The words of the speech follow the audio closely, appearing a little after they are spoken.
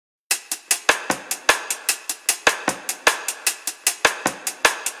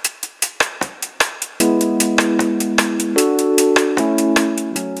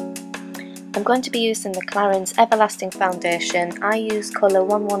I'm going to be using the Clarins Everlasting Foundation. I use colour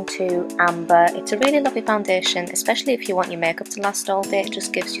 112 Amber. It's a really lovely foundation, especially if you want your makeup to last all day. It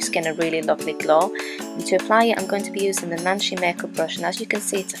just gives your skin a really lovely glow. And to apply it, I'm going to be using the Nanshy makeup brush, and as you can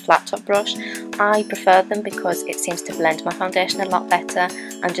see, it's a flat top brush. I prefer them because it seems to blend my foundation a lot better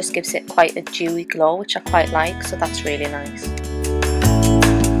and just gives it quite a dewy glow, which I quite like, so that's really nice.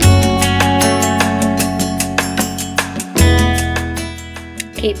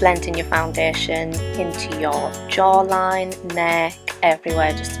 Keep blending your foundation into your jawline, neck,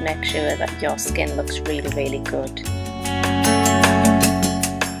 everywhere, just to make sure that your skin looks really good.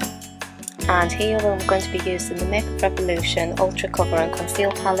 And here I'm going to be using the Makeup Revolution Ultra Cover and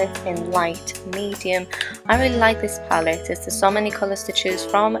Conceal palette in light medium. I really like this palette as there's so many colours to choose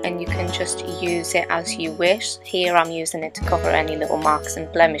from and you can just use it as you wish. Here I'm using it to cover any little marks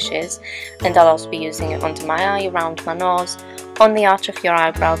and blemishes, and I'll also be using it under my eye, around my nose, on the arch of your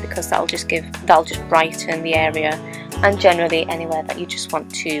eyebrow, because that'll just brighten the area, and generally anywhere that you just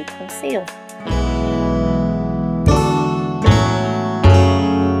want to conceal.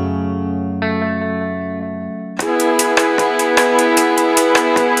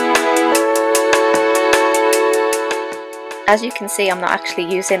 As you can see, I'm not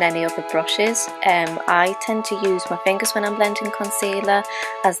actually using any other brushes. I tend to use my fingers when I'm blending concealer,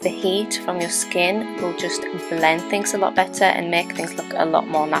 as the heat from your skin will just blend things a lot better and make things look a lot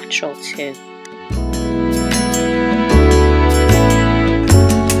more natural too.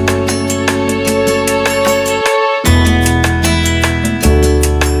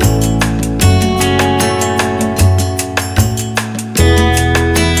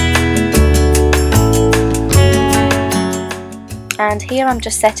 And here I'm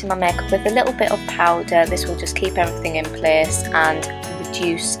just setting my makeup with a little bit of powder. This will just keep everything in place and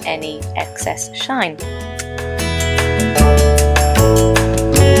reduce any excess shine.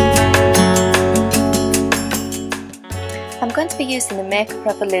 I'm going to be using the Makeup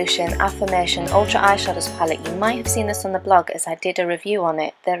Revolution Affirmation Ultra Eyeshadows palette. You might have seen this on the blog as I did a review on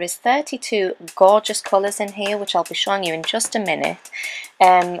it. There is 32 gorgeous colours in here, which I'll be showing you in just a minute.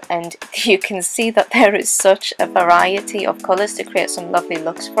 And you can see that there is such a variety of colours to create some lovely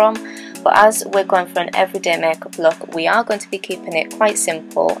looks from. But as we're going for an everyday makeup look, we are going to be keeping it quite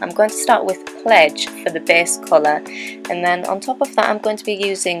simple. I'm going to start with Pledge for the base colour, and then on top of that I'm going to be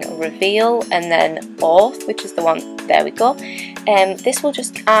using Reveal and then Oath, which is the one, there we go. This will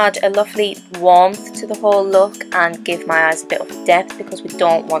just add a lovely warmth to the whole look and give my eyes a bit of depth, because we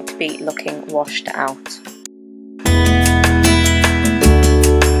don't want to be looking washed out.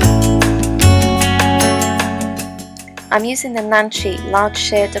 I'm using the Nanshy large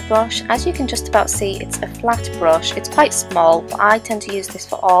shader brush. As you can just about see, it's a flat brush. It's quite small, but I tend to use this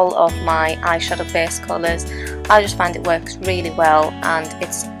for all of my eyeshadow base colours. I just find it works really well, and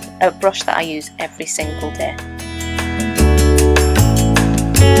it's a brush that I use every single day.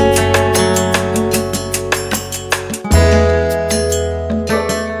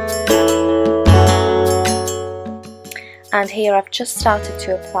 And here I've just started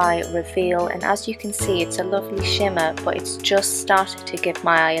to apply Reveal, and as you can see, it's a lovely shimmer, but it's just started to give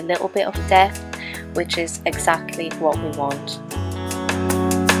my eye a little bit of depth, which is exactly what we want.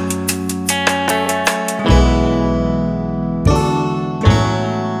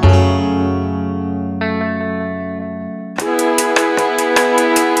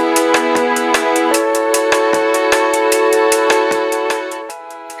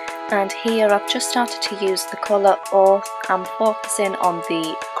 And here I've just started to use the colour Oath. I'm focusing on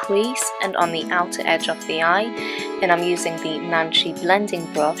the crease and on the outer edge of the eye, and I'm using the Nanshy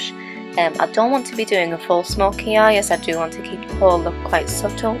blending brush. I don't want to be doing a full smoky eye, as I do want to keep the whole look quite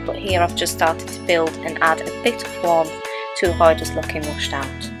subtle, but here I've just started to build and add a bit of warmth to avoid us looking washed out.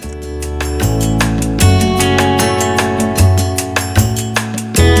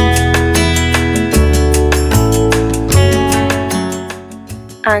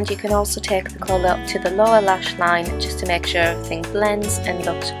 And you can also take the colour up to the lower lash line just to make sure everything blends and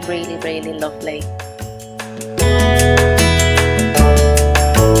looks really lovely.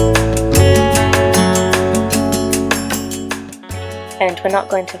 And we're not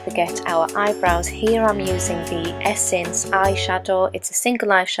going to forget our eyebrows. Here I'm using the Essence eyeshadow. It's a single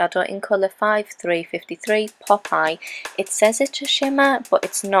eyeshadow in colour 5353 Pop Eye. It says it's a shimmer, but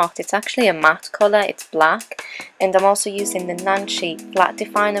it's not. It's actually a matte colour, it's black. And I'm also using the Nanshy Flat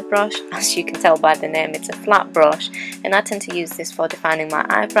Definer brush. As you can tell by the name, it's a flat brush. And I tend to use this for defining my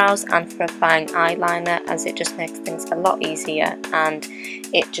eyebrows and for applying eyeliner, as it just makes things a lot easier and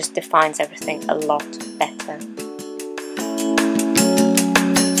it just defines everything a lot better.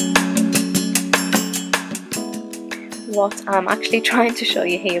 What I'm actually trying to show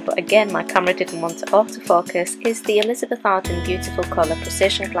you here, but again my camera didn't want to autofocus, is the Elizabeth Arden Beautiful Colour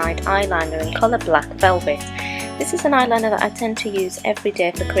Precision Glide Eyeliner in colour Black Velvet. This is an eyeliner that I tend to use every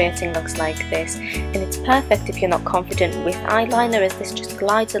day for creating looks like this, and it's perfect if you're not confident with eyeliner, as this just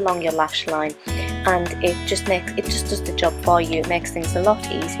glides along your lash line and it just does the job for you. It makes things a lot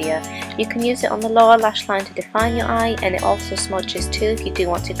easier. You can use it on the lower lash line to define your eye, and it also smudges too if you do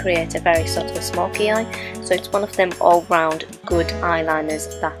want to create a very subtle smoky eye. So it's one of them all-round good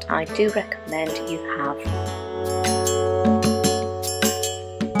eyeliners that I do recommend you have.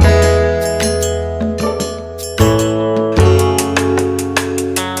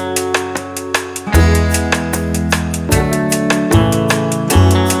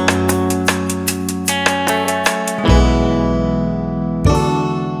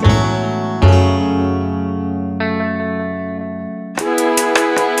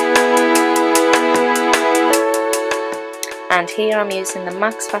 And here I'm using the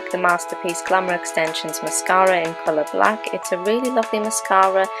Max Factor Masterpiece Glamour Extensions Mascara in colour Black. It's a really lovely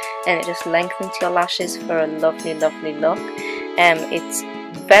mascara and it just lengthens your lashes for a lovely, lovely look. It's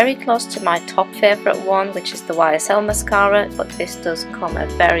very close to my top favourite one, which is the YSL mascara, but this does come a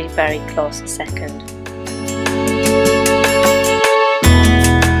very, very close second.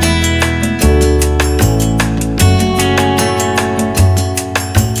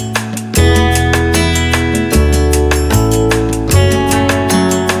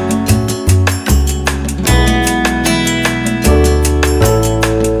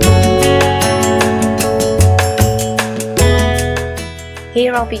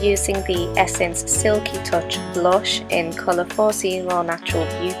 Here I'll be using the Essence Silky Touch Blush in colour 40 Natural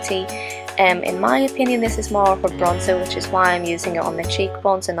Beauty. In my opinion this is more of a bronzer, which is why I'm using it on the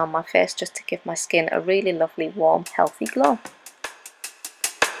cheekbones and on my face, just to give my skin a really lovely, warm, healthy glow.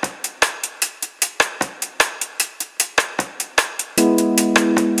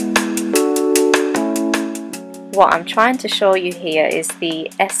 What I'm trying to show you here is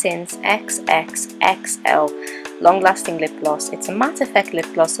the Essence XXXL Long Lasting Lip Gloss. It's a matte effect lip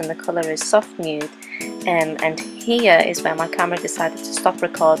gloss and the colour is Soft Nude. And here is where my camera decided to stop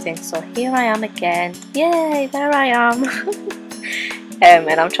recording, so here I am again. Yay, there I am.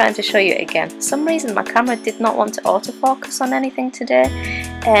 And I'm trying to show you again. For some reason my camera did not want to autofocus on anything today.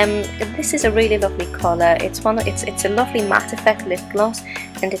 This is a really lovely colour. It's a lovely matte effect lip gloss,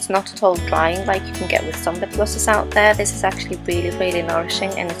 and it's not at all drying like you can get with some lip glosses out there. This is actually really, really nourishing,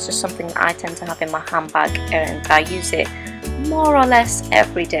 and it's just something that I tend to have in my handbag, and I use it more or less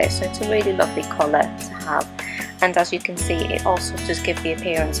every day, so it's a really lovely colour to have. And as you can see, it also does give the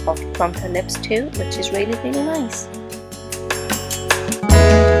appearance of plumper lips too, which is really, really nice.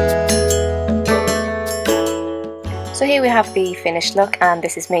 So here we have the finished look, and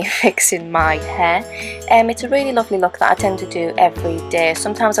this is me fixing my hair. It's a really lovely look that I tend to do every day.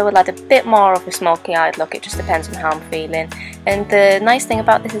 Sometimes I will add a bit more of a smoky eyed look, it just depends on how I'm feeling. And the nice thing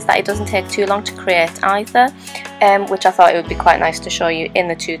about this is that it doesn't take too long to create either, which I thought it would be quite nice to show you in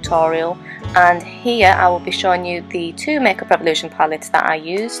the tutorial. And here I will be showing you the two Makeup Revolution palettes that I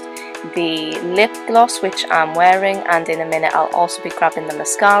used, the lip gloss which I'm wearing, and in a minute I'll also be grabbing the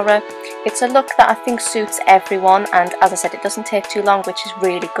mascara. It's a look that I think suits everyone, and as I said, it doesn't take too long, which is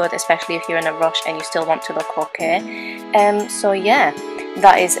really good, especially if you're in a rush and you still want to look okay. So yeah,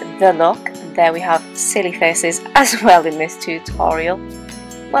 that is the look. There we have silly faces as well in this tutorial.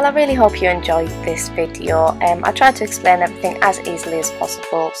 Well, I really hope you enjoyed this video. I tried to explain everything as easily as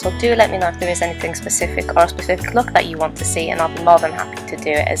possible, so do let me know if there is anything specific or a specific look that you want to see, and I'll be more than happy to do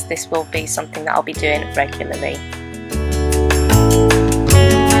it, as this will be something that I'll be doing regularly.